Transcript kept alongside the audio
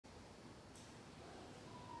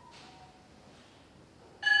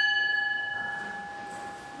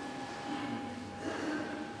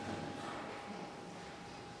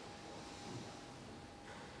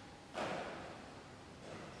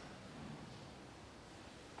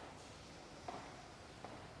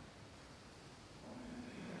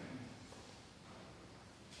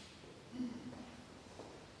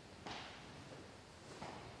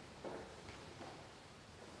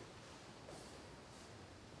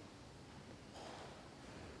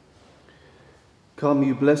Come,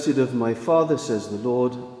 you blessed of my Father, says the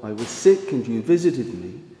Lord, I was sick and you visited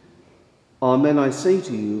me. Amen, I say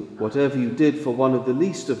to you, whatever you did for one of the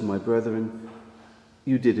least of my brethren,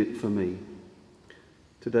 you did it for me.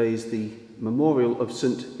 Today is the memorial of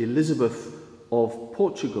St. Elizabeth of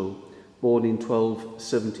Portugal, born in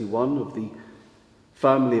 1271 of the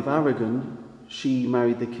family of Aragon. She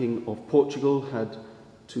married the King of Portugal, had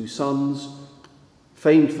 2 sons,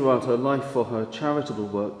 famed throughout her life for her charitable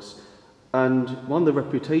works, and won the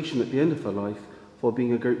reputation at the end of her life for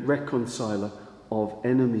being a great reconciler of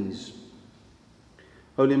enemies.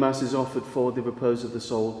 Holy Mass is offered for the repose of the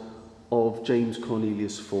soul of James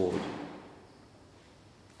Cornelius Ford.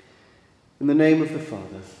 In the name of the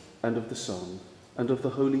Father, and of the Son, and of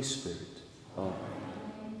the Holy Spirit. Amen.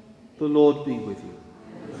 The Lord be with you.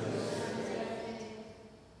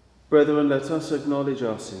 Brethren, let us acknowledge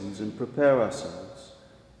our sins and prepare ourselves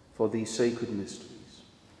for these sacred mysteries.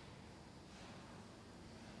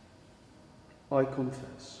 I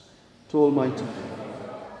confess to Almighty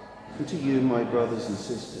God, and to you, my brothers and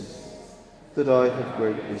sisters, that I have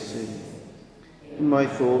greatly sinned, in my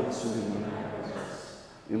thoughts and in my words,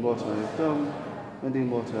 in what I have done and in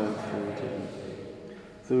what I have failed to do,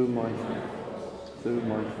 through my fault,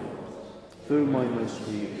 through my most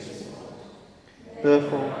grievous fault.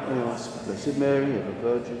 Therefore I ask Blessed Mary, ever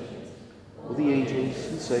Virgin, all the angels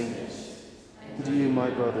and saints, and to you, my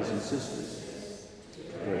brothers and sisters, to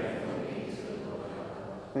pray.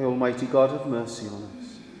 May Almighty God have mercy on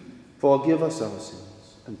us, forgive us our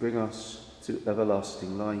sins, and bring us to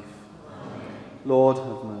everlasting life. Amen. Lord,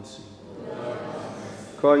 have mercy.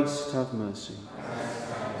 Christ, have mercy.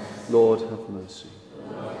 Lord, have mercy.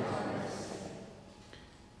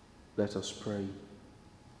 Let us pray.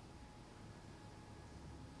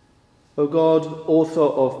 O God, author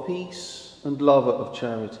of peace and lover of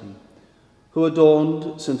charity, who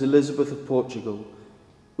adorned St. Elizabeth of Portugal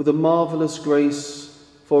with a marvellous grace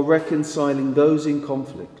for reconciling those in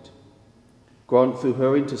conflict, grant through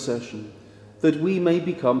her intercession that we may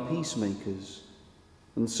become peacemakers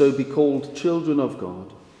and so be called children of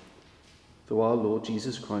God, through our Lord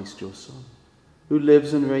Jesus Christ, your Son, who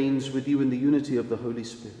lives and reigns with you in the unity of the Holy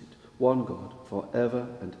Spirit, one God, for ever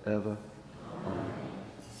and ever. Amen.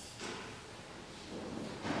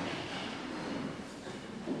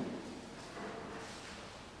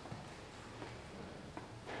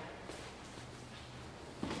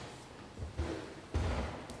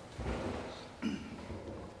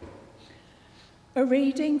 A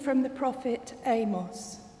reading from the prophet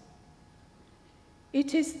Amos.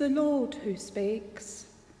 It is the Lord who speaks.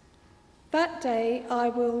 That day I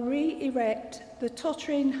will re-erect the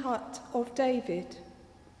tottering hut of David,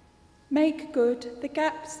 make good the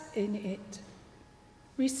gaps in it,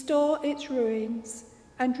 restore its ruins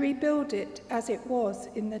and rebuild it as it was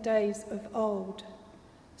in the days of old,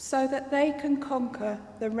 so that they can conquer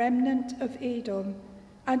the remnant of Edom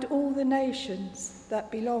and all the nations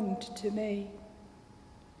that belonged to me.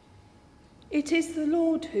 It is the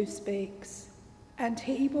Lord who speaks, and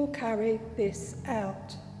he will carry this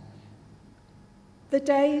out. The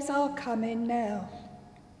days are coming now.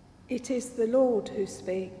 It is the Lord who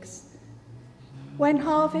speaks. When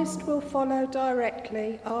harvest will follow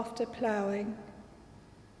directly after ploughing,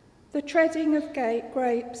 the treading of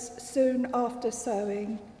grapes soon after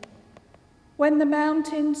sowing, when the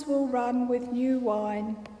mountains will run with new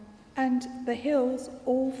wine, and the hills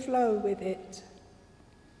all flow with it.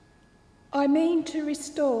 I mean to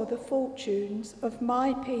restore the fortunes of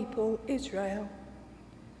my people Israel.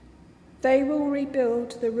 They will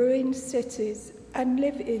rebuild the ruined cities and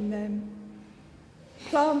live in them,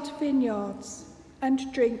 plant vineyards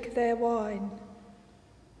and drink their wine,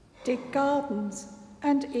 dig gardens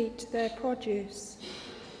and eat their produce.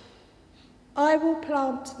 I will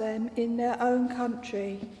plant them in their own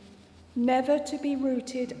country, never to be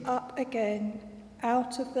rooted up again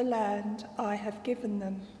out of the land I have given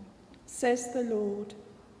them, says the Lord,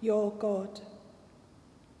 your God.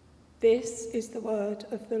 This is the word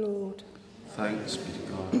of the Lord. Thanks be to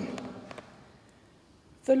God.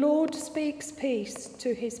 The Lord speaks peace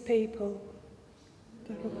to his people.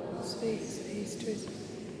 The Lord speaks peace to his people.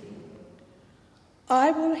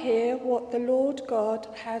 I will hear what the Lord God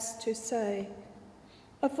has to say,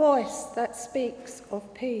 a voice that speaks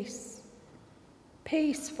of peace.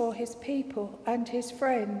 Peace for his people and his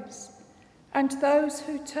friends, and those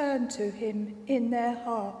who turn to him in their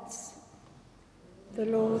hearts. The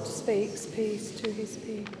Lord speaks peace to his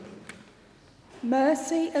people.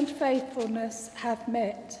 Mercy and faithfulness have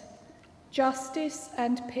met. Justice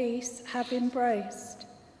and peace have embraced.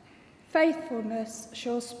 Faithfulness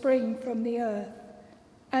shall spring from the earth,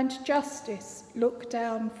 and justice look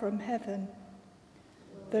down from heaven.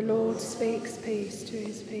 The Lord speaks peace to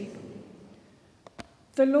his people.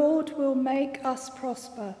 The Lord will make us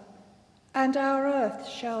prosper, and our earth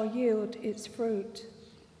shall yield its fruit.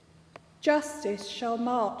 Justice shall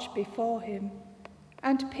march before him,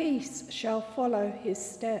 and peace shall follow his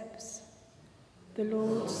steps. The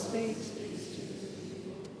Lord speaks peace to his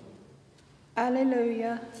people.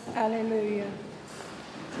 Alleluia, alleluia.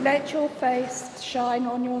 Let your face shine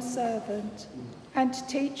on your servant, and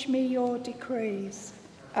teach me your decrees.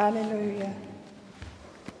 Alleluia.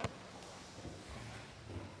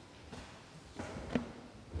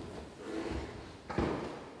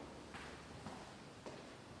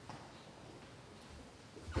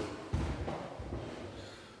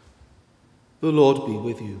 The Lord be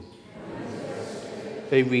with you.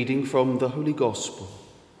 A reading from the Holy Gospel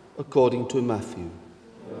according to Matthew.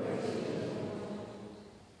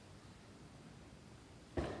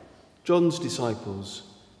 John's disciples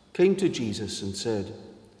came to Jesus and said,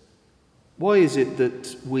 "Why is it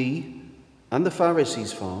that we and the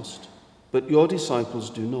Pharisees fast, but your disciples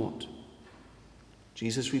do not?"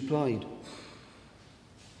 Jesus replied,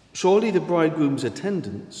 "Surely the bridegroom's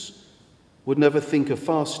attendants would never think of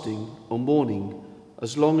fasting or mourning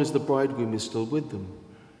as long as the bridegroom is still with them.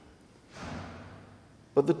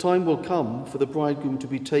 But the time will come for the bridegroom to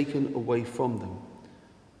be taken away from them,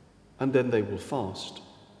 and then they will fast.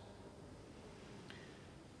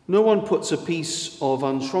 No one puts a piece of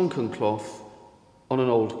unshrunken cloth on an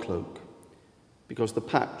old cloak, because the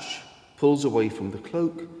patch pulls away from the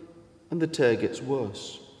cloak and the tear gets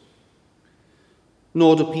worse.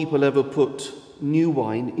 Nor do people ever put new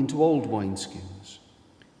wine into old wineskins.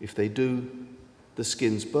 If they do, the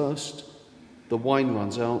skins burst, the wine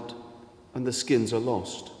runs out, and the skins are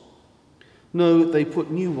lost. No, they put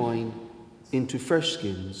new wine into fresh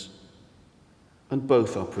skins, and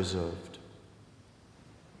both are preserved."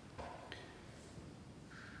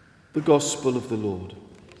 The Gospel of the Lord.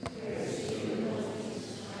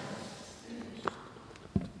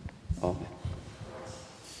 Amen.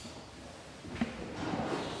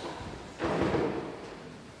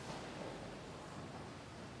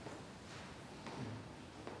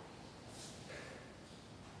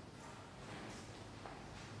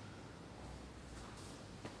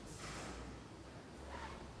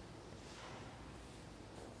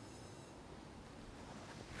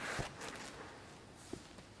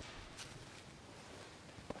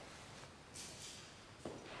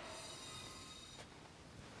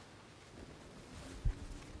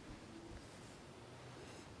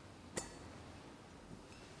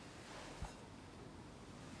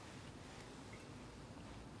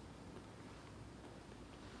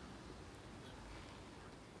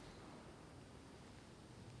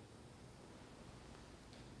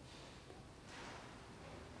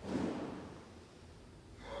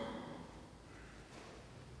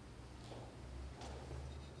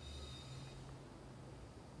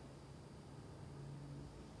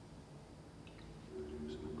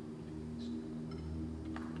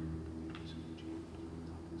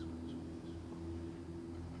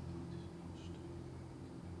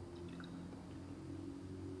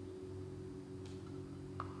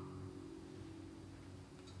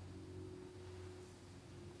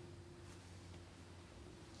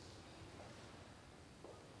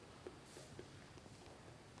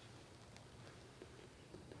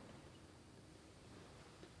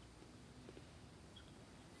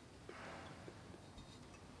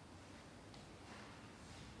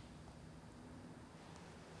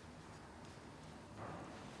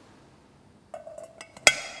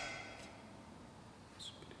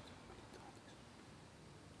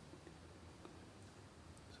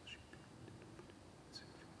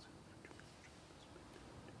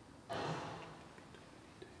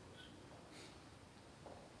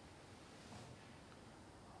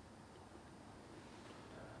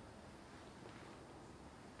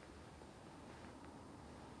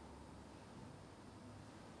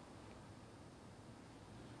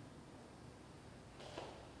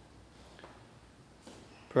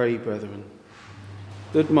 Pray, brethren,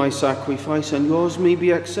 that my sacrifice and yours may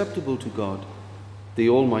be acceptable to God, the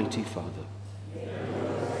Almighty Father.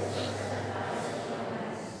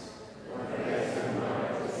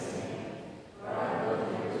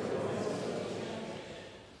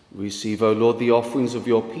 Receive, O Lord, the offerings of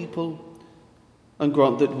your people, and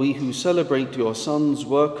grant that we who celebrate your Son's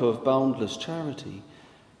work of boundless charity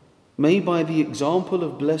may, by the example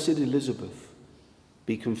of Blessed Elizabeth,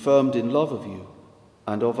 be confirmed in love of you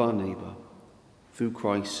and of our neighbour, through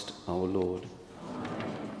Christ our Lord.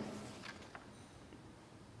 Amen.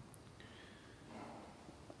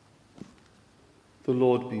 The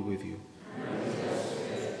Lord be with you.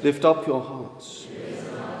 Lift up your hearts.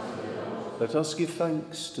 Let us give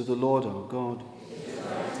thanks to the Lord our God.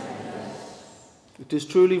 It is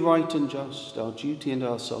truly right and just, our duty and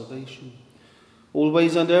our salvation,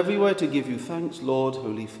 always and everywhere to give you thanks, Lord,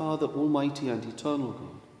 Holy Father, Almighty and Eternal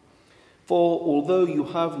God. For although you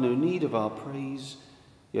have no need of our praise,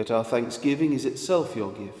 yet our thanksgiving is itself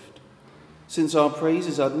your gift, since our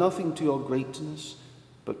praises add nothing to your greatness,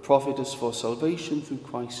 but profit us for salvation through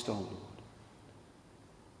Christ our Lord.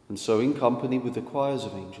 And so in company with the choirs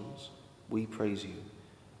of angels, we praise you,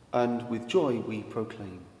 and with joy we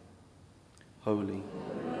proclaim, Holy,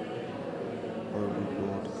 holy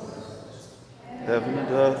Lord God, heaven and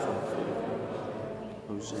earth are full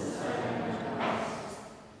of you. Hosanna.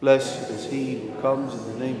 Blessed is he who comes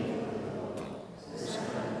in the name of the Lord.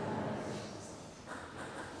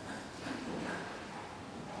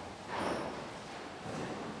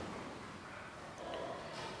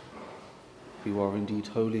 You are indeed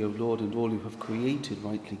holy, O Lord, and all you have created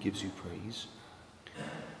rightly gives you praise.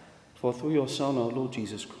 For through your Son, our Lord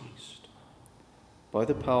Jesus Christ, by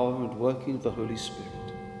the power and working of the Holy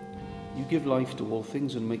Spirit, you give life to all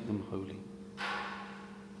things and make them holy.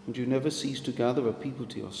 And you never cease to gather a people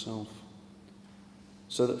to yourself,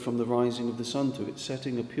 so that from the rising of the sun to its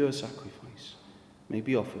setting a pure sacrifice may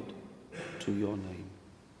be offered to your name.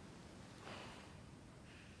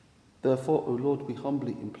 Therefore, O Lord, we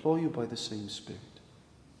humbly implore you by the same Spirit,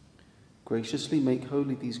 graciously make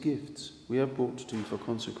holy these gifts we have brought to you for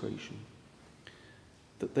consecration,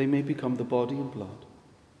 that they may become the body and blood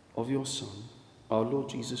of your Son, our Lord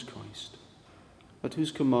Jesus Christ, at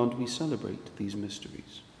whose command we celebrate these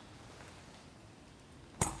mysteries.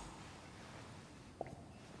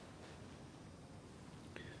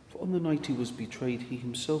 For on the night he was betrayed, he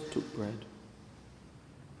himself took bread,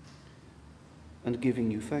 and giving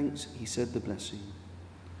you thanks, he said the blessing,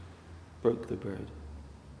 broke the bread,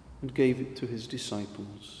 and gave it to his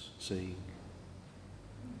disciples, saying,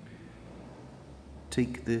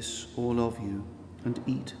 "Take this, all of you, and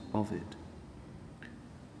eat of it,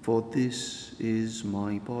 for this is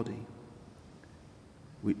my body,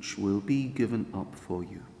 which will be given up for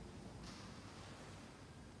you."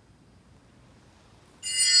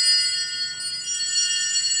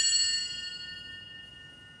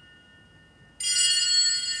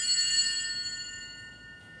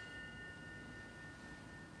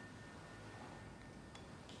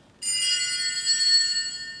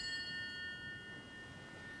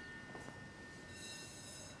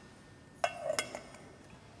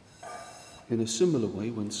 In a similar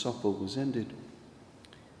way, when supper was ended,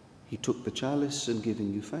 he took the chalice, and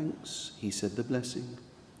giving you thanks, he said the blessing,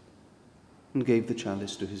 and gave the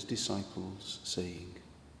chalice to his disciples, saying,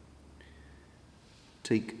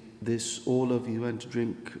 "Take this, all of you, and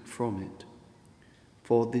drink from it,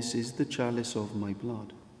 for this is the chalice of my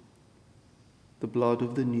blood, the blood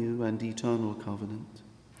of the new and eternal covenant,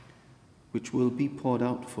 which will be poured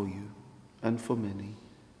out for you and for many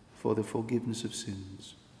for the forgiveness of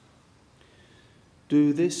sins.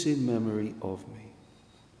 Do this in memory of me."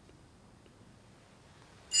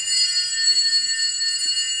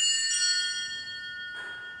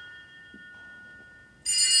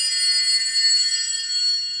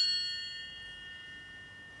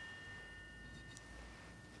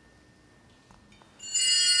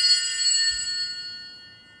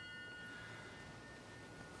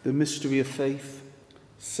 The mystery of faith,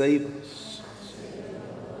 save us.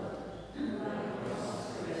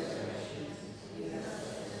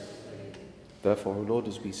 Therefore, O Lord,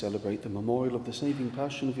 as we celebrate the memorial of the saving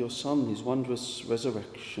passion of your Son, his wondrous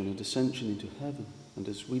resurrection and ascension into heaven, and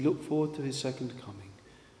as we look forward to his second coming,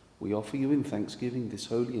 we offer you in thanksgiving this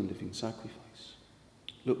holy and living sacrifice.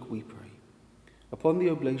 Look, we pray, upon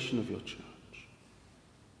the oblation of your church,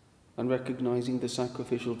 and recognizing the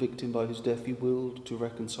sacrificial victim by whose death you willed to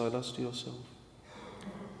reconcile us to yourself,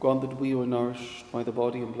 grant that we who are nourished by the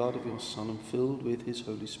body and blood of your Son and filled with his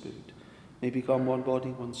Holy Spirit may become one body,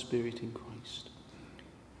 one spirit in Christ.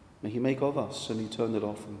 May he make of us an eternal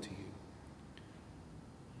offering to you,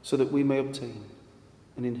 so that we may obtain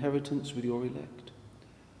an inheritance with your elect,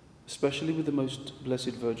 especially with the most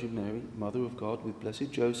blessed Virgin Mary, Mother of God, with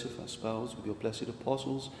blessed Joseph, our spouse, with your blessed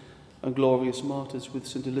apostles and glorious martyrs, with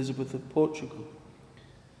St. Elizabeth of Portugal,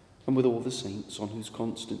 and with all the saints on whose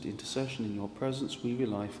constant intercession in your presence we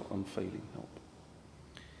rely for unfailing help.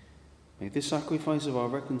 May this sacrifice of our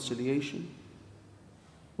reconciliation,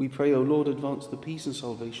 we pray, O Lord, advance the peace and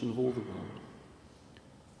salvation of all the world.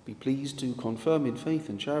 Be pleased to confirm in faith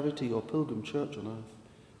and charity your pilgrim church on earth,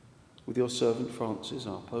 with your servant Francis,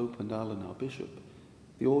 our Pope, and Alan, our Bishop,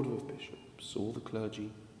 the order of bishops, all the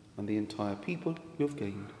clergy, and the entire people you have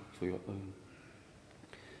gained for your own.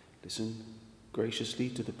 Listen graciously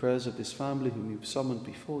to the prayers of this family whom you've summoned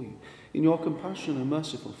before you. In your compassion, O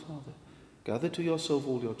merciful Father, gather to yourself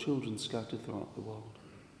all your children scattered throughout the world.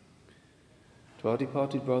 To our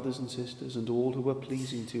departed brothers and sisters, and to all who were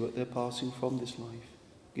pleasing to you at their passing from this life,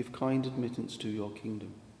 give kind admittance to your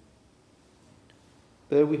kingdom.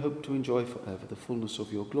 There we hope to enjoy forever the fullness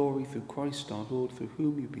of your glory through Christ our Lord, through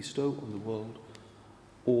whom you bestow on the world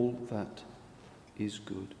all that is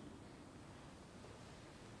good.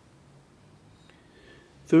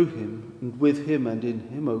 Through him, and with him, and in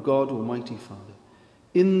him, O God, Almighty Father,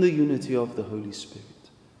 in the unity of the Holy Spirit,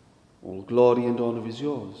 all glory and honour is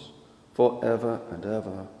yours, for ever and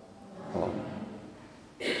ever. Amen.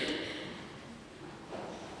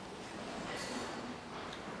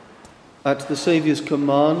 At the Saviour's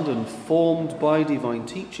command and formed by divine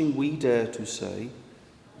teaching, we dare to say,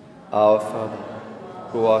 Our Father,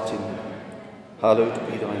 who art in heaven,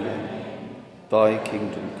 hallowed be thy name. Thy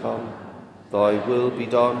kingdom come, thy will be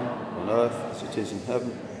done on earth as it is in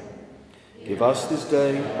heaven. Give us this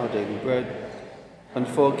day our daily bread, and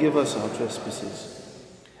forgive us our trespasses,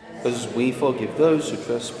 as we forgive those who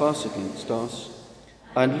trespass against us.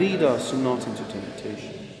 And lead us not into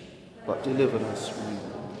temptation, but deliver us from evil.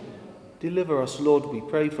 Deliver us, Lord, we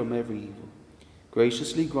pray, from every evil.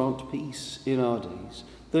 Graciously grant peace in our days,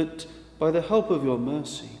 that by the help of your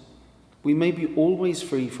mercy we may be always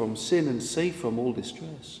free from sin and safe from all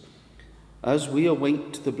distress, as we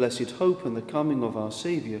await the blessed hope and the coming of our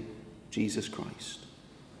Saviour, Jesus Christ.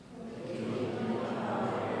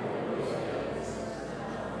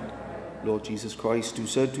 Lord Jesus Christ, who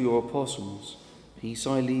said to your apostles, Peace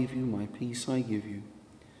I leave you, my peace I give you,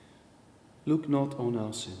 look not on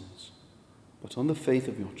our sins, but on the faith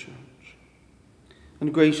of your church,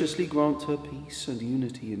 and graciously grant her peace and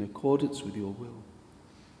unity in accordance with your will,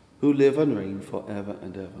 who live and reign for ever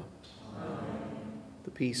and ever. Amen.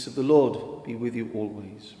 The peace of the Lord be with you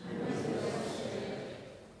always.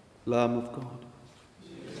 Lamb of God,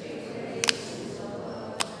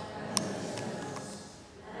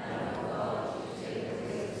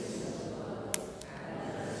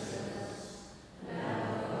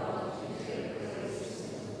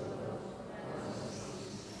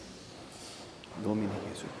 Domine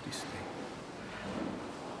Jesu Christe.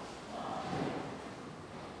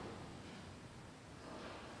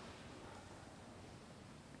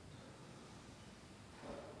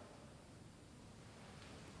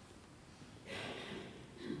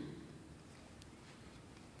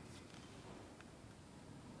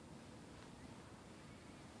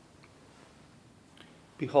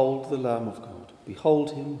 Behold the Lamb of God.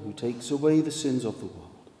 Behold him who takes away the sins of the world.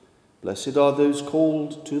 Blessed are those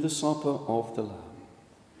called to the supper of the Lamb.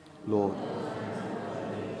 Lord,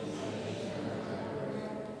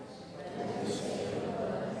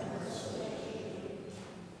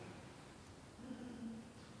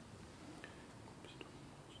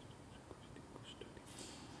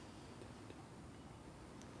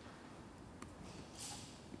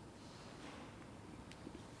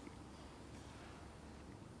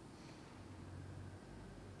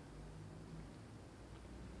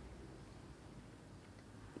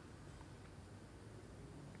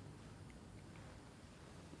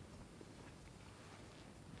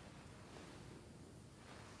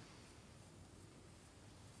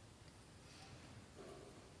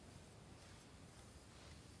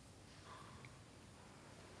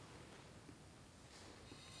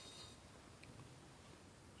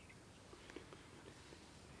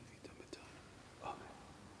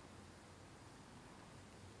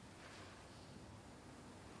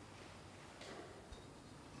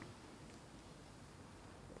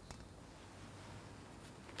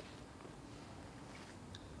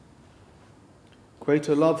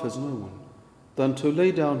 greater love has no one than to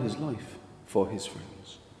lay down his life for his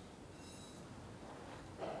friends.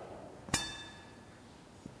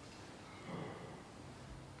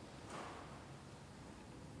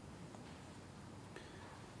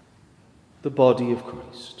 The body of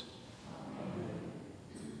Christ.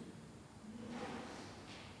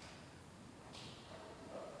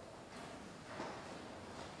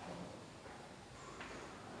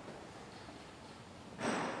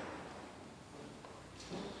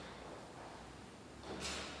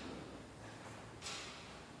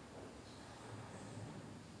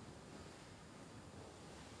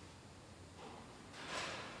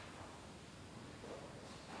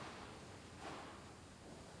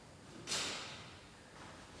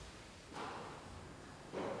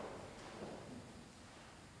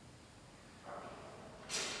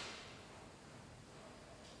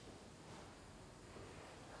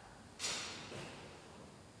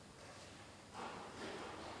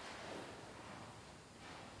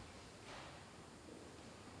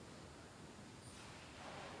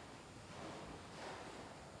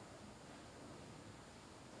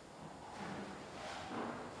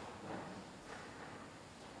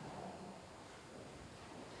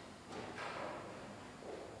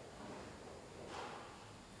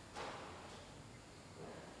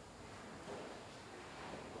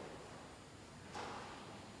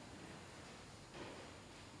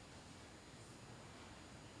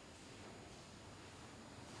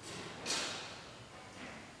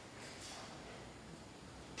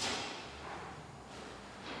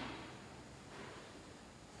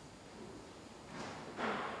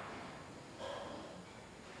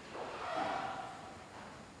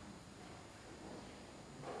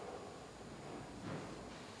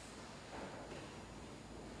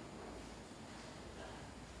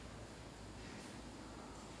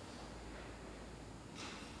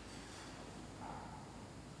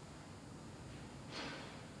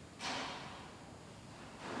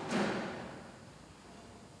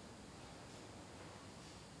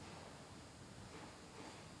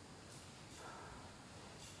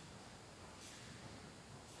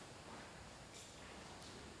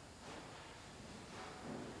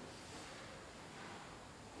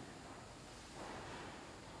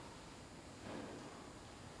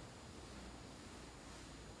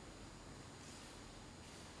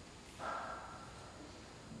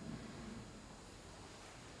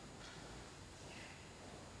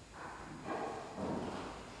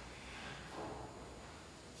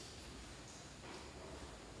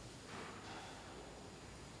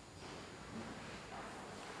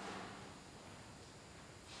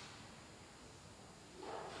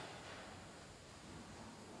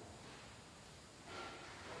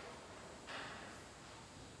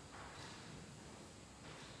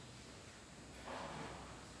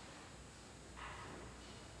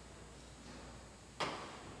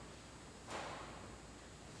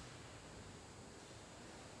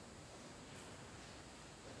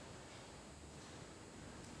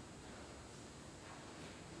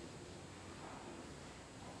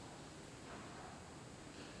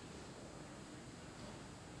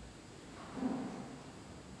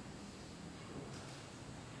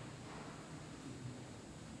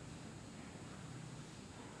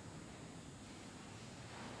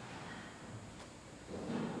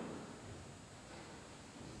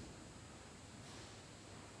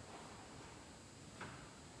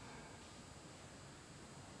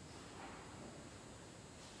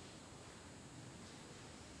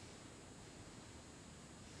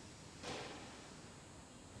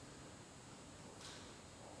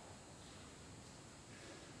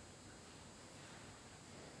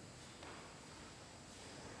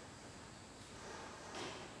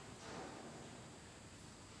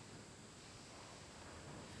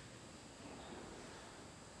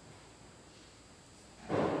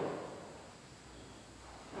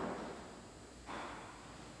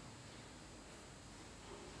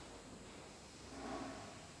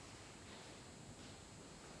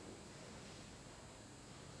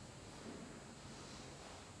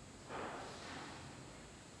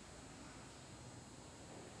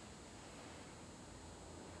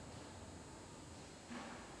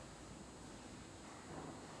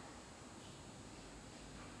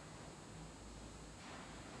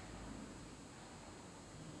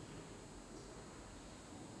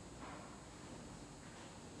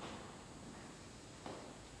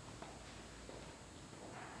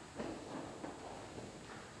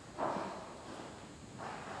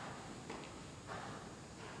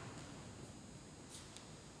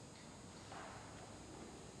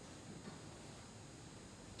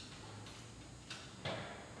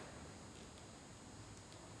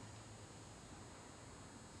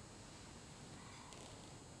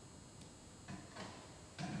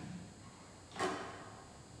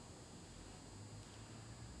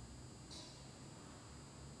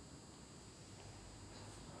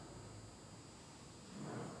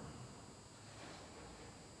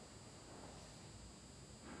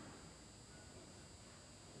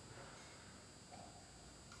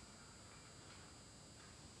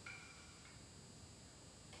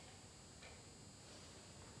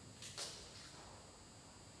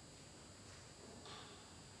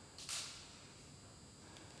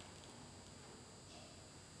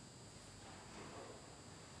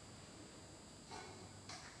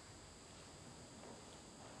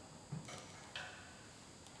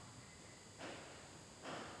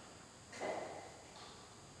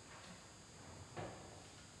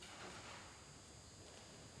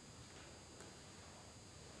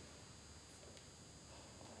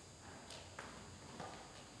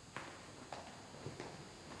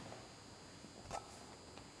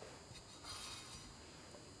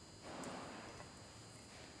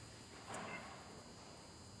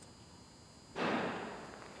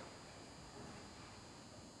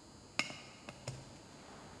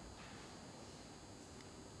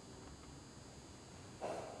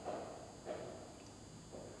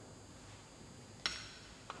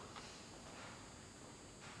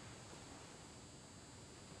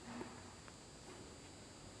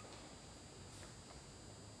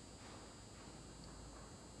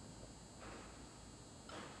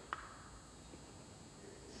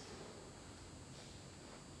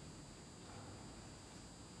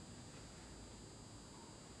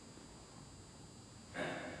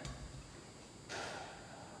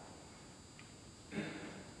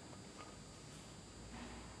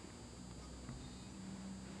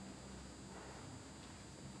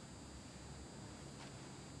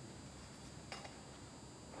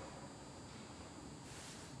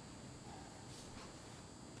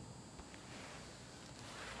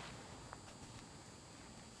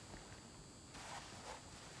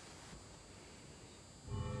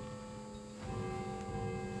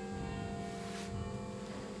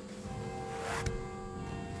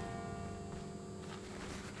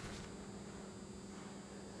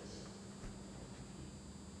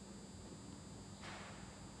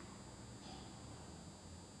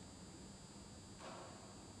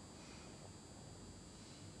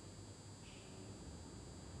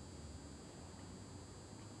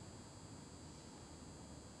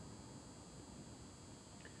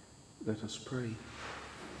 Let us pray.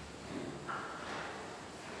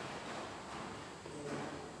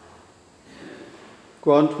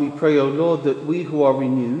 Grant, we pray, O Lord, that we who are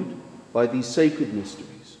renewed by these sacred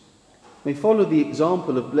mysteries may follow the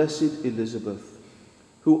example of Blessed Elizabeth,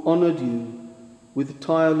 who honoured you with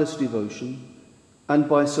tireless devotion and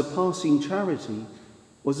by surpassing charity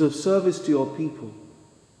was of service to your people,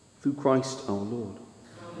 through Christ our Lord.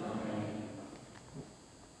 Amen.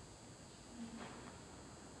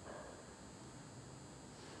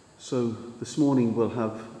 So this morning we'll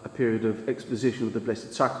have a period of exposition of the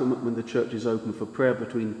Blessed Sacrament when the church is open for prayer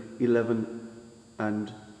between 11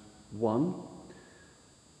 and 1.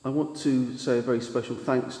 I want to say a very special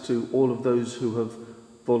thanks to all of those who have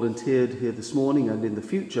volunteered here this morning and in the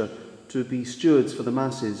future to be stewards for the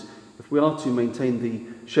Masses. If we are to maintain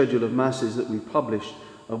the schedule of Masses that we've published,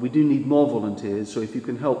 we do need more volunteers, so if you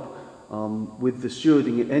can help with the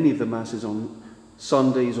stewarding at any of the Masses on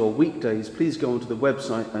Sundays or weekdays, please go onto the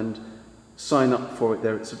website and sign up for it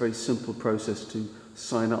there. It's a very simple process to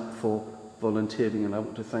sign up for volunteering, and I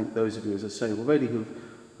want to thank those of you, as I say, already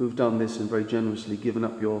who've done this and very generously given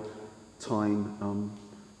up your time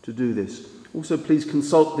to do this. Also, please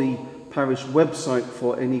consult the parish website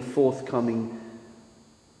for any forthcoming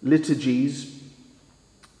liturgies.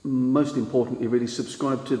 Most importantly, really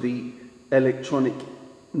subscribe to the electronic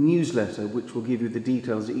newsletter, which will give you the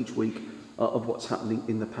details each week of what's happening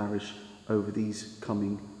in the parish over these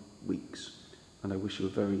coming weeks. And I wish you a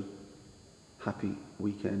very happy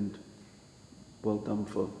weekend. Well done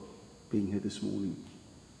for being here this morning.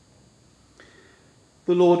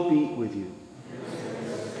 The Lord be with you.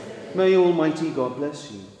 May Almighty God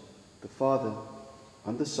bless you, the Father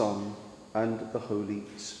and the Son and the Holy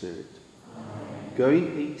Spirit. Amen. Go in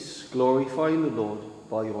peace, glorifying the Lord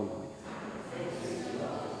by your life.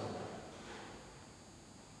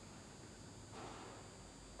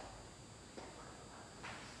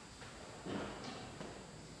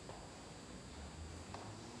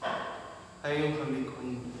 Hail, Holy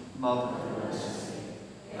Queen, Mother of Mercy.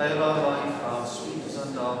 Hail our life, our sweetness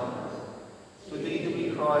and our hope. To thee do we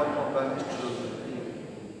cry, poor banished children of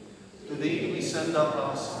Eve. To thee do we send up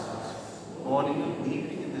our sighs, mourning and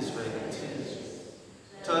weeping in this vacant tears.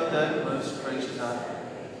 Turn then, most gracious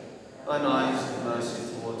Advocate, thine eyes of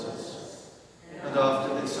mercy towards us, and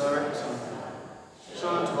after this our exile, show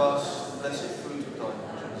unto us the blessed fruit of thy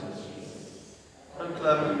womb, Jesus. O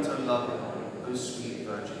clement, O loving, O sweet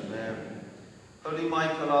Virgin Mary, Holy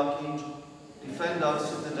Michael, Archangel, defend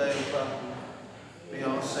us in the day of battle. Be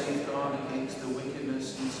our safeguard against the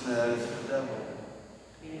wickedness and snares of the devil.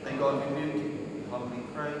 May God rebuke you, we humbly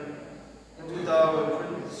pray. And do thou, O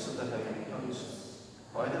Prince of the heavenly host,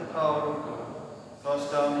 by the power of God,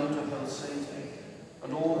 cast down into hell Satan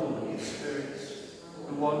and all the wicked spirits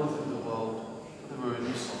who wander through the world for the ruin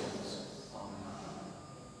of souls. Amen.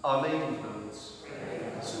 Our Lady of Lourdes,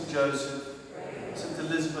 St. Joseph, St.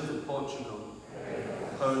 Elizabeth of Portugal,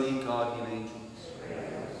 Holy Guardian Angel,